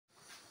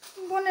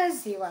Bună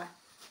ziua!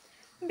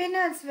 Bine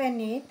ați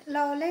venit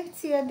la o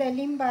lecție de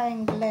limba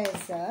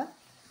engleză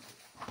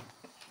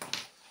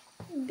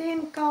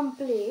din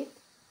Complete.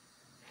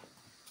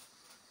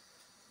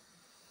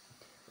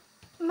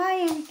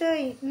 Mai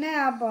întâi ne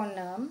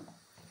abonăm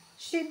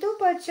și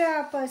după ce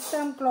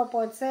apăsăm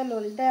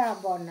clopoțelul de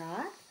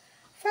abonat,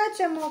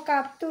 facem o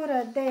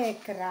captură de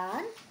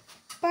ecran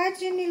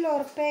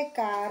paginilor pe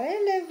care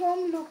le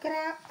vom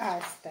lucra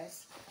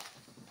astăzi.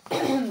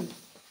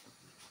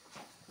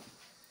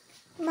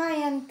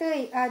 Mai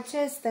întâi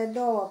aceste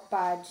două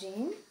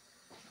pagini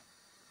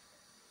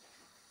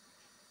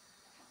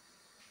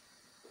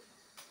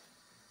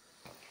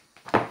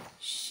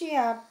și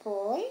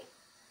apoi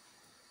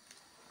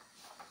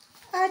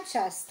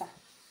aceasta.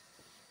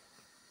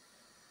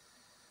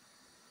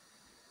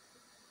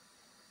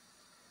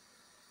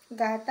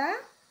 Gata?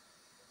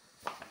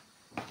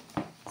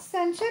 Să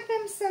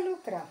începem să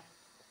lucrăm.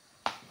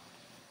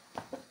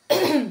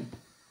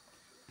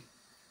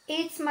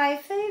 It's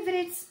my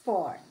favorite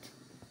sport.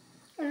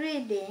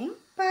 Reading,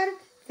 Part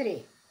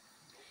 3.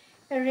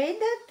 Read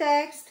the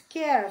text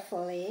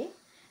carefully,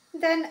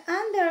 then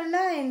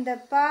underline the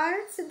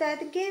parts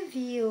that give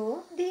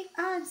you the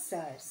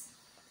answers.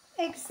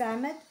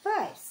 Exam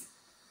advice.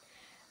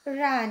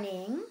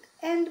 Running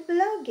and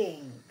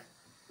blogging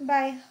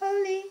by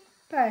holy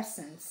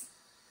persons.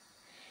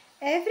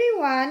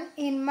 Everyone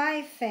in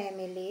my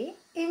family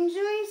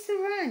enjoys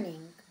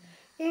running,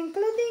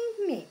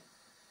 including me.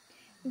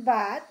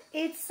 But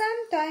it's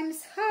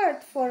sometimes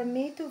hard for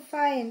me to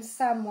find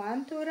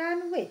someone to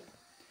run with.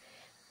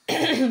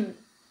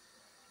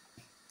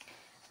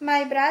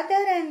 My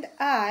brother and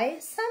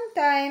I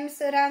sometimes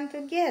run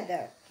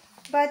together,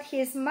 but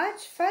he's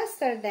much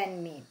faster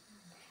than me,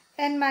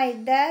 and my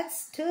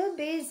dad's too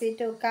busy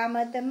to come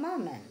at the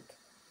moment.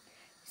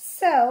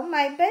 So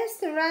my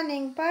best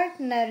running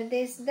partner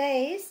these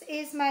days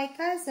is my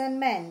cousin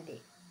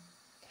Mandy.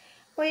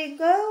 We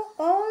go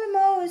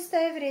almost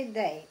every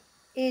day.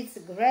 It's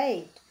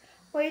great.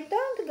 We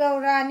don't go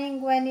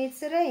running when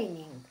it's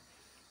raining,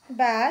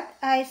 but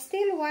I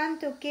still want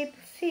to keep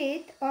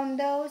fit on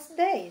those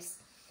days.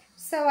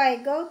 So I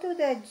go to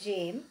the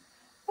gym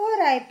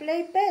or I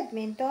play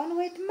badminton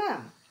with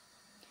Mom.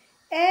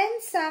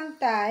 And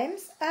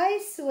sometimes I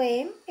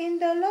swim in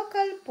the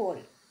local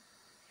pool.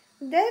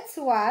 That's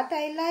what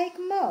I like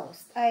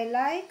most. I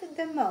like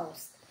the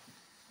most.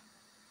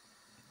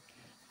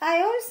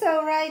 I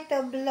also write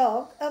a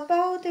blog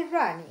about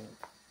running.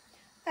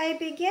 I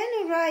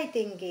began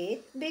writing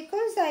it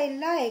because I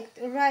liked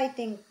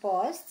writing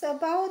posts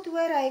about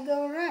where I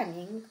go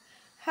running,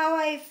 how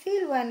I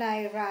feel when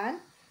I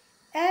run,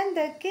 and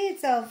the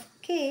kinds of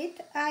kit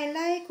I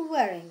like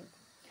wearing.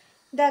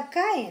 The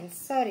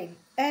kinds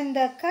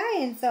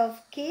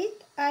of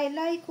kit I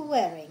like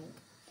wearing.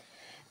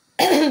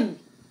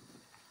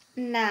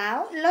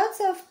 Now, lots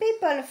of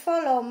people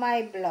follow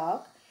my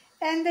blog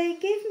and they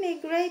give me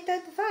great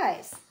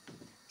advice.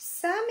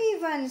 Some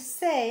even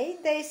say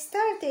they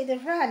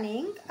started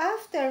running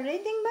after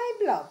reading my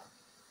blog,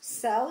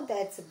 so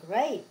that's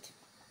great.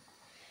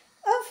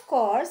 Of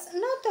course,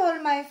 not all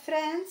my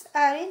friends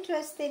are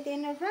interested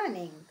in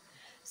running,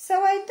 so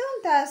I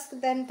don't ask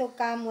them to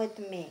come with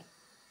me.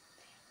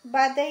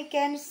 But they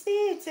can see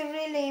it's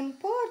really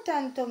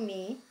important to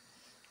me,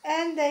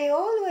 and they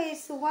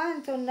always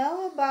want to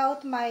know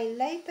about my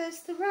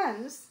latest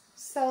runs,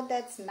 so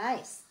that's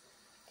nice.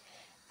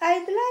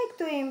 I'd like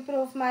to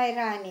improve my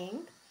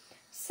running,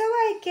 so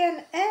I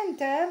can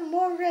enter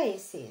more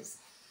races.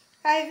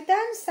 I've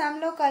done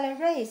some local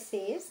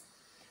races,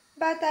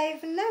 but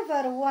I've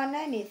never won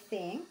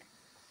anything.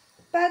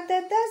 But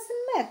that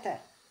doesn't matter.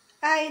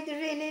 I'd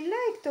really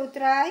like to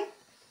try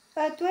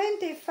a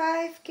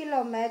 25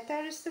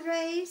 kilometers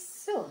race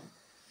soon.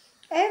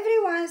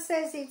 Everyone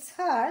says it's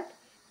hard,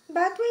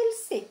 but we'll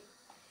see.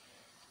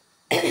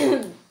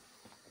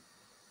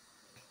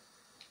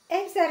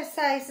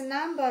 Exercise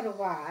number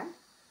 1.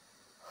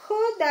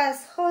 Who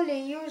does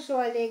Holly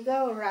usually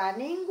go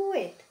running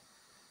with?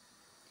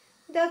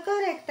 The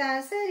correct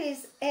answer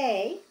is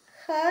A,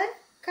 her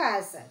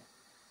cousin.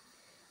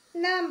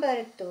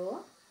 Number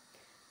 2.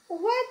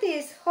 What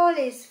is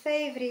Holly's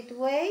favorite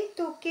way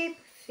to keep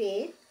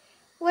fit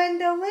when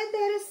the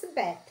weather's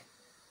bad?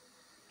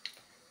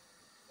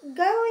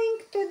 Going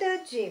to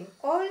the gym,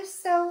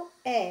 also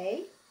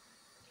A,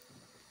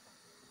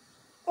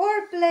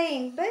 or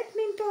playing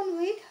badminton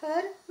with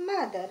her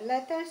mother,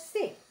 letter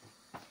C.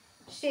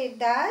 She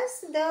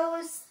does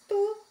those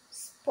two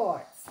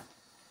sports.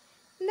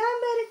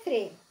 Number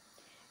 3.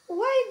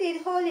 Why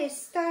did Holly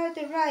start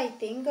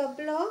writing a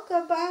blog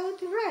about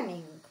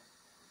running?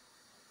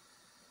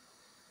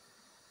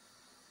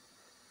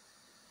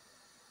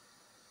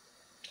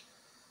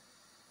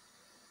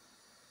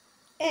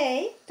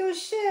 A. To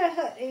share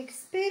her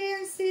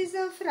experiences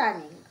of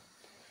running.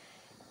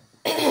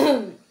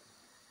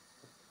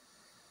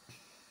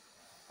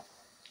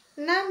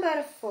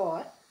 Number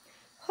 4.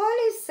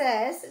 Holly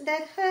says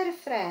that her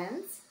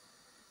friends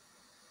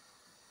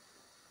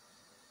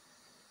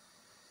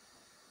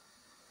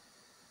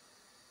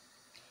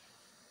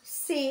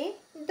C.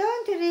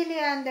 Don't really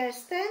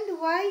understand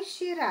why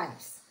she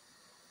runs.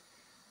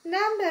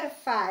 Number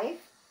 5.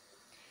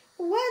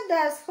 What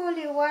does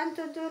Holly want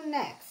to do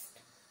next?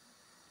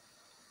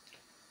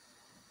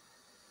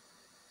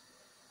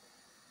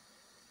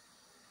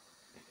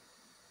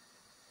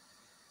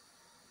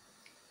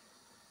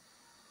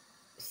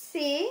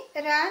 C.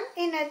 Run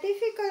in a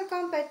difficult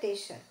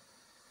competition.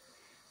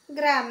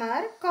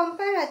 Grammar,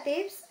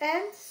 comparatives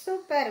and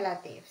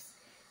superlatives.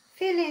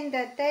 Fill in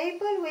the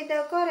table with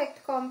the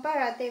correct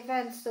comparative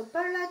and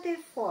superlative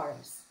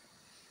forms.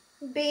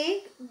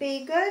 Big,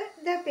 bigger,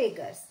 the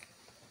biggest.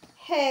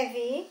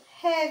 Heavy,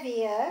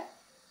 heavier,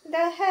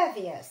 the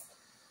heaviest.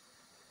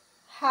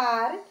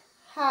 Hard,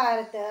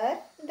 harder,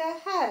 the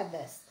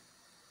hardest.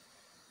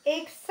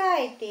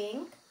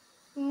 Exciting,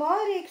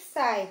 more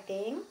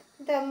exciting,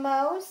 the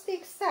most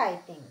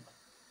exciting.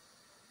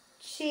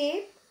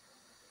 Cheap,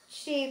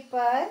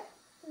 cheaper,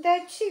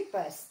 the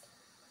cheapest.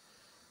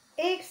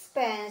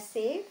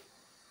 Expensive,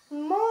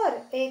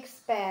 more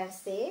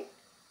expensive,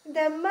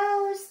 the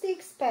most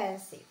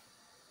expensive.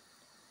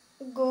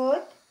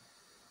 Good,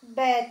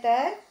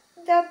 better,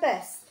 the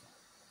best.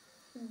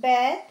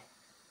 Bad,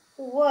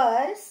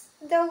 worse,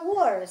 the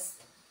worst.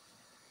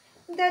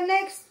 The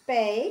next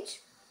page,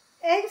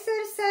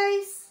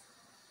 exercise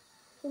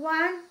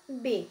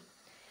 1B.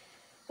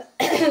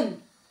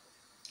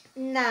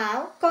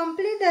 Now,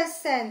 complete the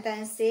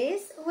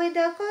sentences with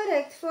the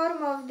correct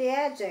form of the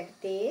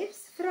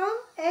adjectives from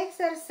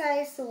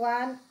exercise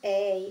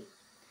 1A.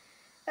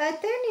 A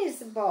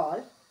tennis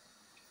ball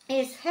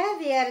is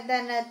heavier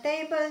than a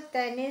table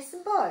tennis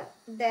ball.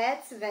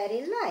 That's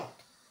very light.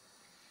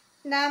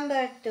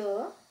 Number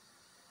 2.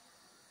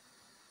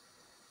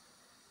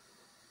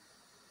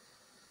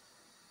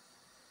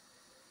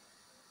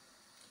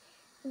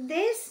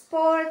 This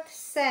sport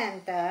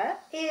center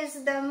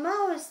is the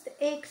most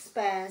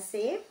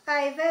expensive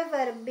I've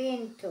ever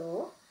been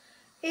to.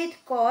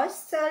 It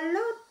costs a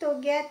lot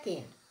to get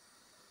in.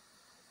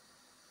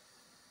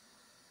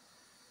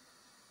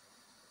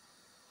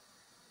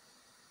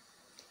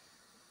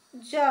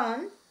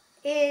 John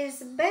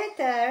is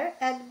better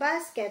at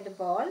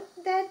basketball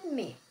than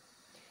me.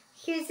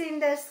 He's in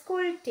the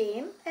school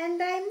team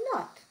and I'm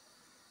not.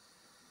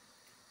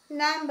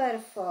 Number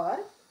 4.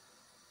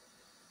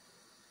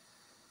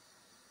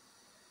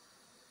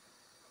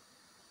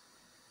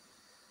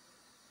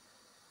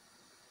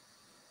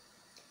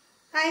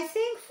 I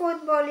think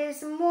football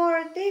is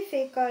more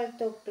difficult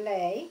to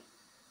play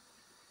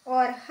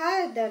or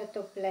harder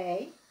to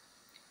play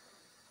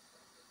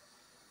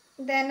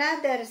than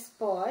other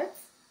sports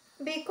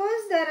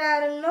because there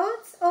are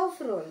lots of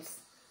rules.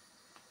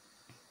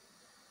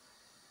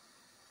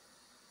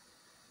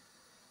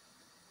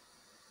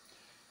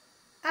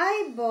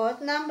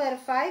 Number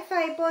 5,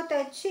 I bought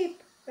a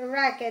cheap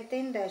racket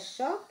in the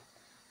shop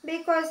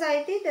because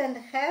I didn't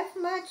have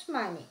much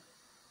money.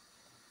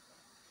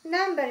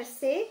 Number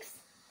 6,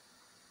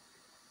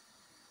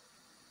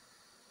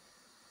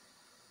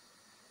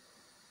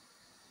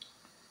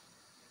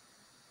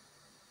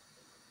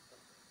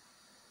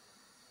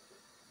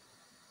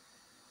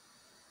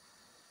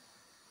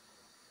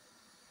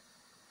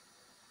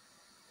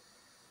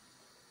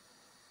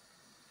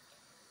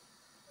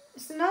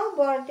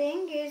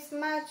 snowboarding is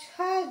much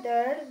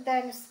harder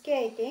than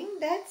skating.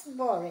 That's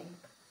boring.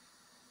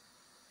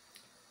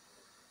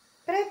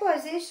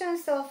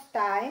 Prepositions of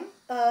time: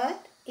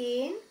 at,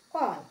 in,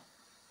 on.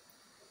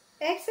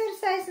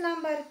 Exercise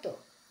number 2.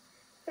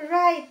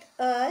 Write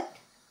at,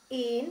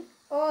 in,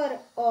 or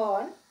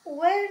on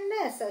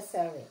where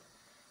necessary.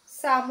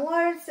 Some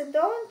words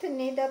don't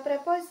need a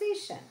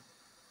preposition.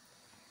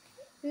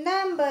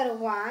 Number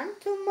 1,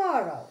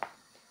 tomorrow.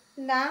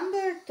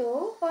 Number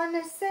 2, on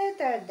a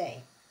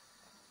Saturday.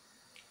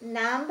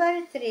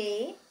 Number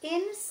 3,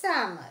 in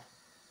summer.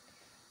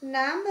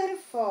 Number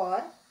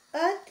 4,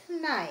 at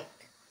night.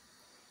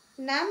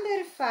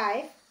 Number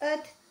 5,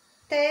 at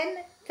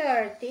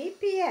 10:30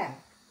 p.m.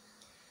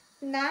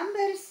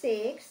 Number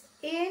 6,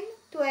 in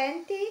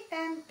 20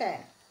 and 10.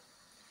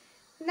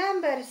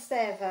 Number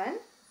 7,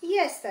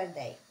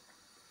 yesterday.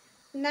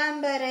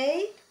 Number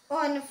 8,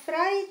 on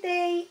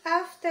Friday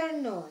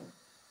afternoon.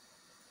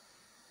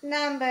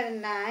 Number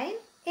 9,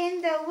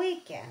 in the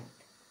weekend.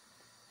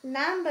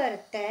 Number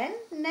 10,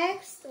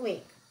 next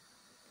week.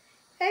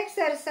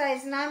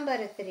 Exercise number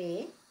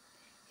 3.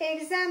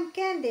 Exam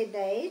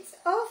candidates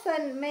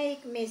often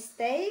make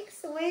mistakes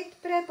with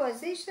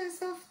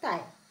prepositions of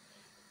time.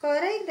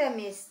 Correct the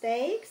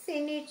mistakes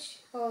in each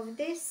of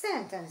these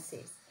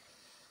sentences.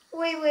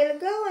 We will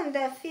go on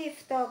the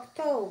 5th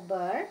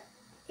October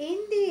in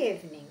the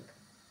evening.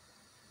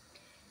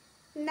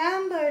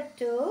 Number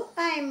 2,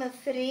 I'm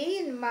free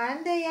on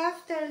Monday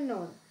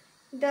afternoon.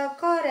 The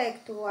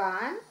correct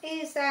one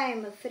is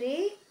I'm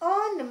free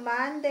on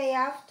Monday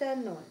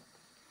afternoon.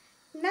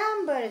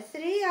 Number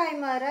 3,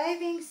 I'm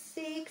arriving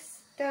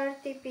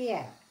 6:30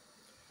 p.m.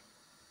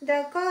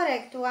 The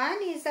correct one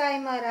is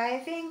I'm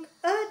arriving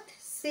at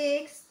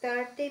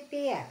 6:30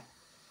 p.m.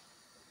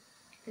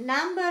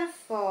 Number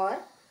 4,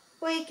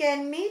 we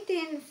can meet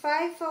in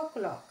 5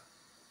 o'clock.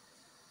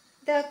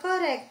 The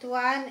correct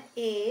one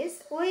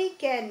is we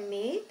can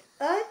meet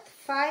at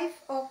 5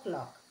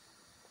 o'clock.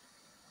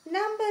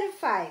 Number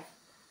 5.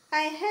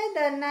 I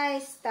had a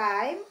nice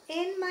time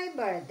in my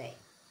birthday.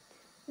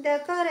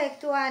 The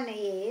correct one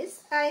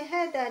is I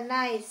had a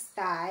nice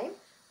time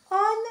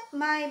on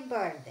my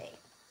birthday.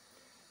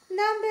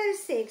 Number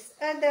 6.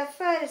 At the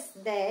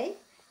first day,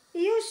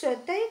 you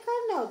should take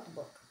a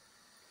notebook.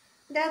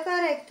 The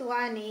correct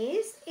one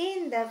is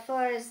in the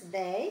first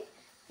day,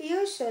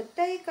 you should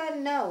take a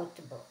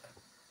notebook.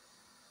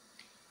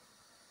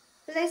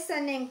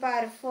 Listening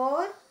part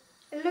 4.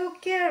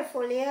 Look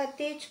carefully at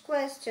each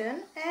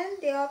question and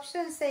the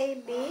options A,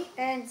 B,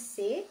 and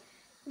C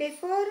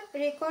before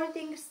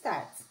recording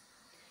starts.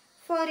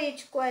 For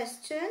each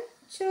question,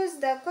 choose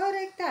the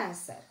correct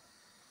answer.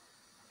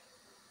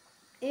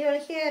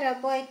 You'll hear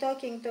a boy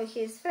talking to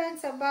his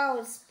friends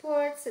about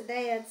sports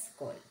day at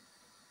school.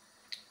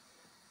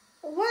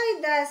 Why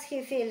does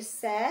he feel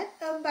sad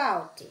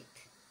about it?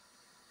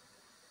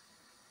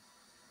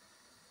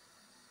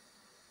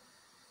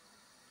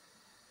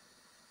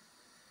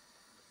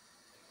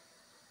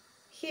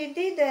 He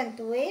didn't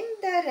win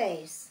the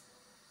race.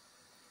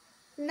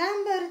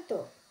 Number 2.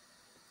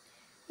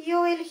 You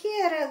will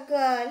hear a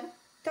girl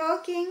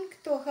talking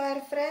to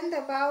her friend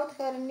about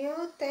her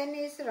new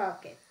tennis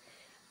racket.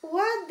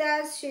 What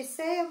does she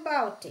say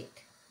about it?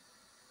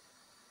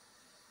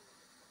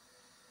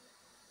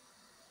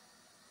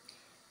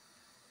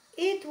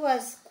 It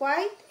was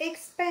quite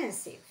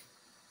expensive.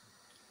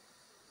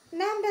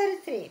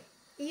 Number 3.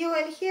 You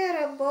will hear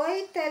a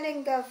boy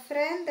telling a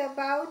friend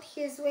about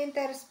his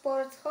winter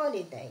sports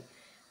holiday.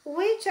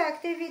 Which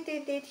activity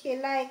did he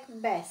like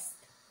best?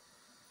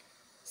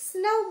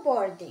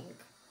 Snowboarding.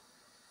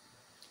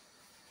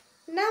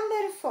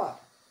 Number 4.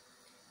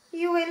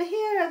 You will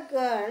hear a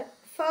girl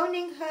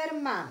phoning her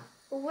mom.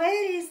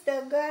 Where is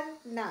the girl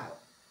now?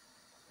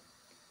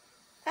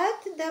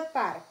 At the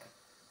park.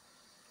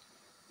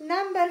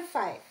 Number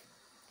 5.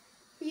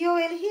 You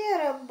will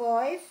hear a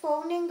boy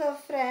phoning a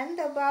friend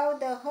about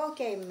the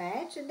hockey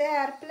match they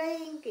are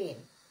playing in.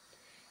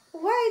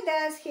 Why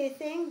does he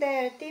think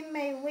their team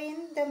may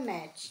win the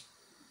match?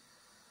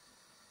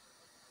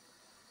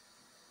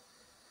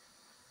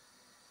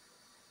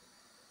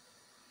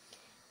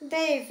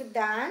 They've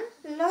done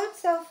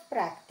lots of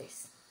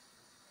practice.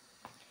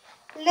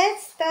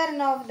 Let's turn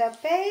off the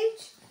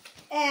page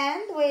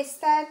and we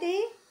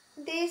study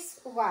this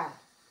one.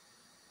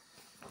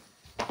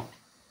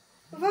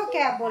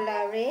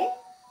 Vocabulary: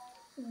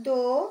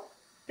 do,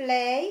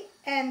 play,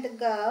 and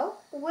go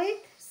with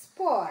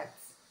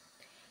sports.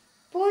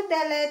 Put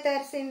the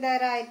letters in the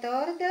right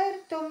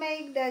order to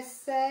make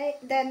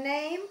the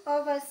name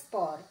of a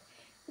sport.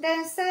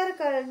 Then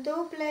circle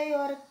do, play,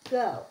 or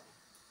go.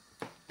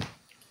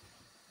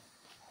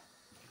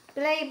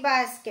 Play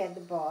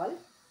basketball.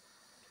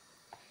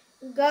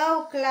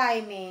 Go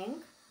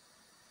climbing.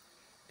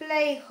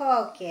 Play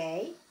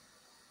hockey.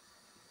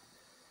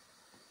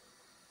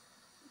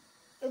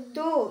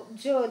 Do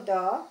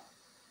judo.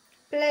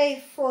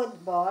 Play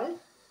football.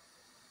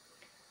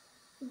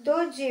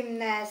 Do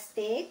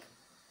gymnastics.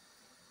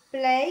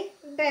 Play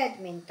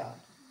badminton.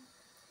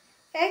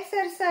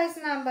 Exercise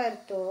number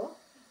 2.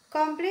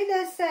 Complete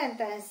the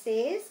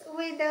sentences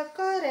with the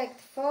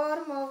correct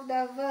form of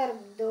the verb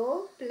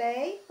do,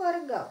 play, or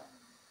go.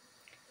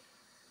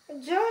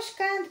 Josh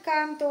can't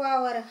come to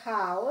our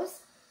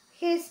house.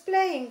 He's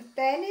playing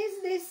tennis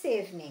this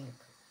evening.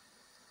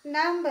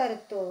 Number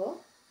 2.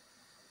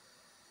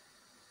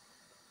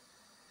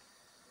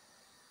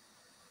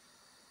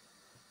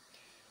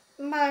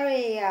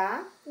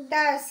 Maria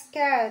does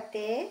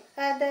karate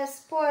at the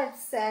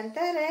sports center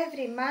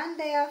every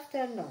Monday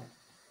afternoon.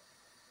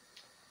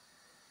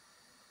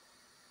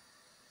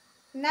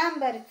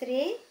 Number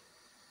 3.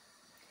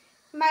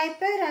 My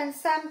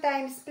parents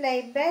sometimes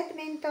play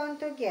badminton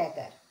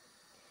together.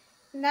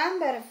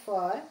 Number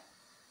 4.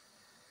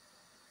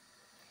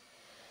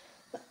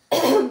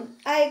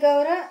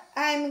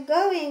 I'm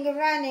going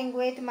running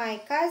with my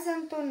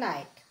cousin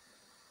tonight.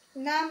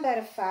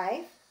 Number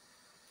 5.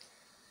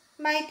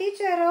 My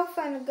teacher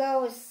often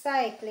goes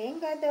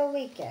cycling at the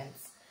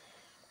weekends.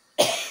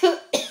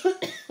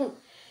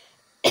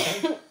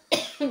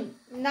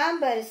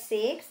 Number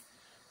 6.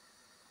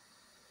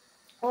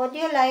 Would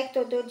you like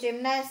to do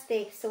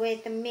gymnastics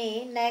with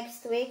me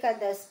next week at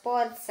the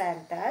sports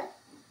center?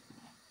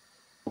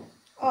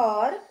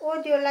 Or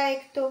would you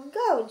like to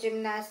go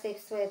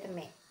gymnastics with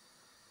me?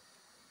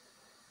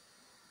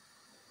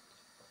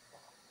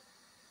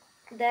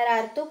 There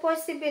are 2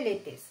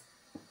 possibilities.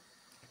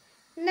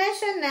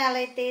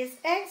 Nationalities.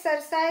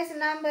 Exercise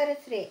number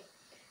 3.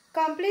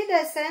 Complete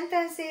the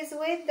sentences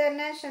with the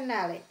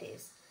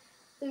nationalities.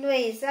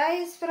 Luisa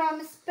is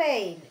from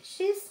Spain.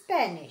 She's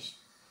Spanish.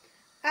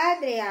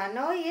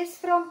 Adriano is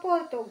from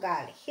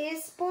Portugal.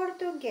 He's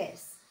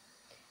Portuguese.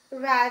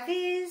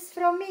 Ravi is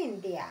from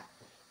India.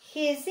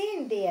 He's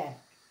Indian.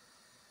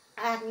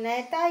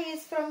 Agneta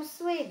is from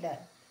Sweden.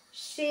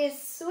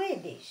 She's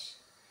Swedish.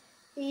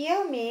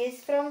 Yumi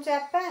is from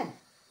Japan.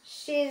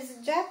 She's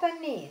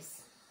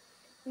Japanese.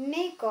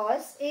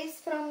 Nikos is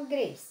from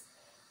Greece.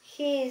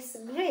 He is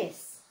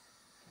Greece.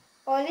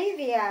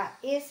 Olivia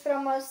is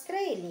from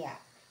Australia.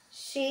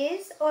 She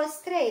is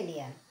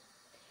Australian.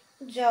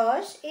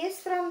 Josh is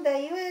from the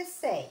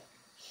USA.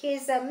 He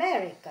is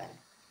American.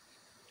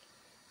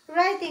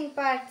 Writing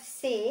part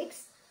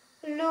 6.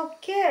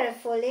 Look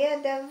carefully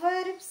at the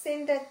verbs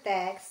in the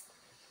text.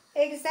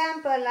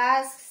 Example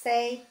ask,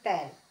 say,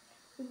 tell.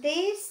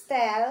 These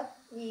tell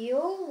you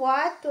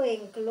what to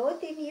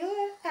include in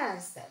your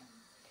answer.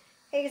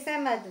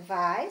 Exam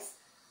advice.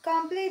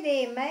 Complete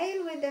the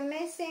email with the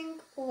missing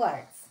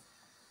words.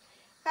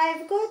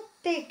 I've got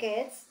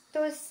tickets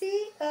to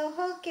see a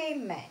hockey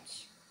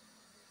match.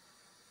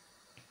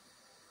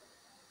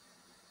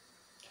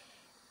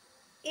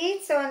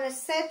 It's on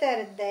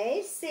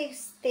Saturday,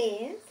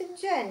 16th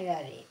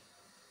January.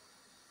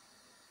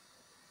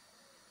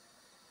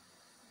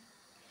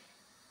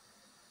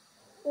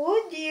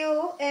 Would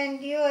you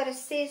and your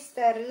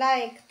sister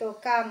like to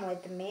come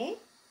with me?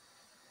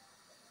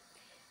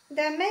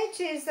 The match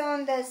is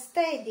on the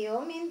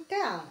stadium in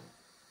town.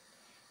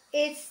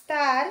 It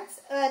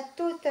starts at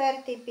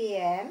 2:30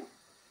 p.m.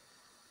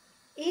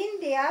 in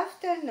the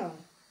afternoon.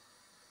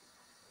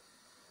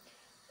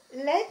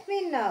 Let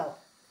me know.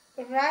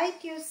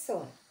 Write you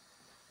soon.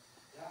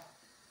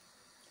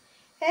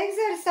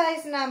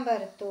 Exercise number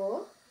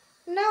 2.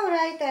 Now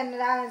write an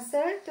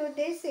answer to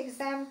this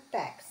exam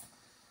text.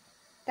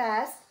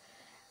 Task.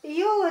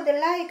 You would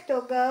like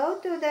to go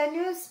to the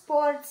new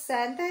sports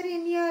center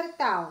in your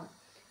town.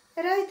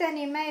 Write an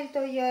email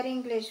to your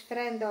English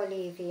friend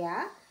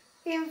Olivia.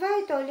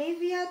 Invite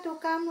Olivia to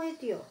come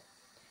with you.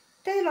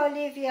 Tell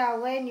Olivia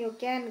when you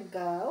can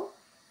go.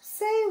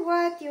 Say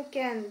what you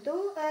can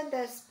do at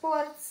the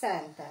sports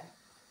center.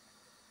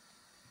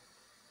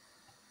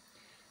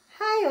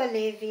 Hi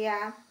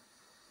Olivia.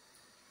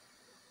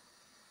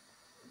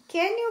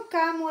 Can you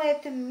come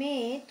with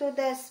me to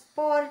the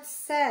sports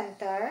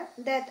center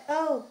that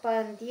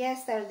opened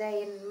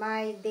yesterday in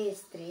my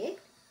district?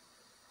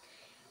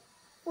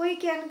 We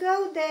can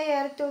go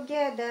there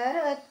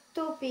together at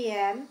 2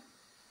 p.m.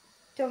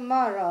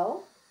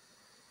 tomorrow,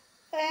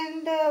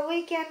 and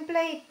we can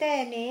play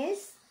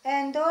tennis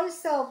and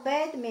also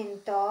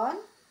badminton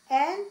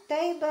and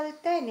table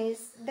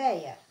tennis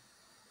there.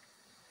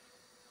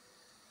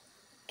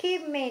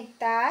 Keep me in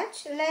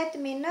touch. Let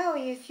me know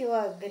if you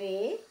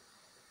agree.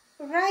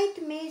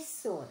 Write me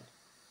soon.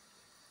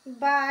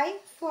 Bye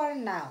for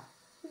now.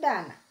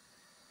 Dana.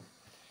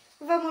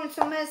 Vă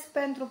mulțumesc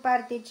pentru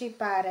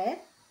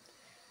participare.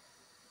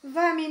 Vă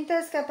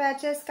amintesc că pe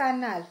acest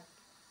canal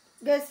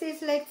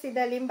găsiți lecții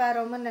de limba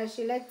română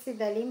și lecții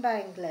de limba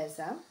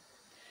engleză.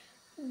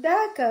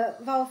 Dacă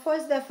v-au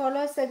fost de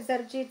folos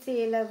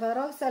exercițiile, vă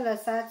rog să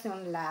lăsați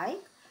un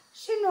like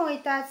și nu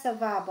uitați să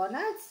vă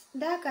abonați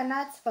dacă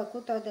n-ați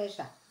făcut-o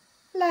deja.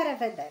 La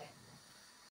revedere!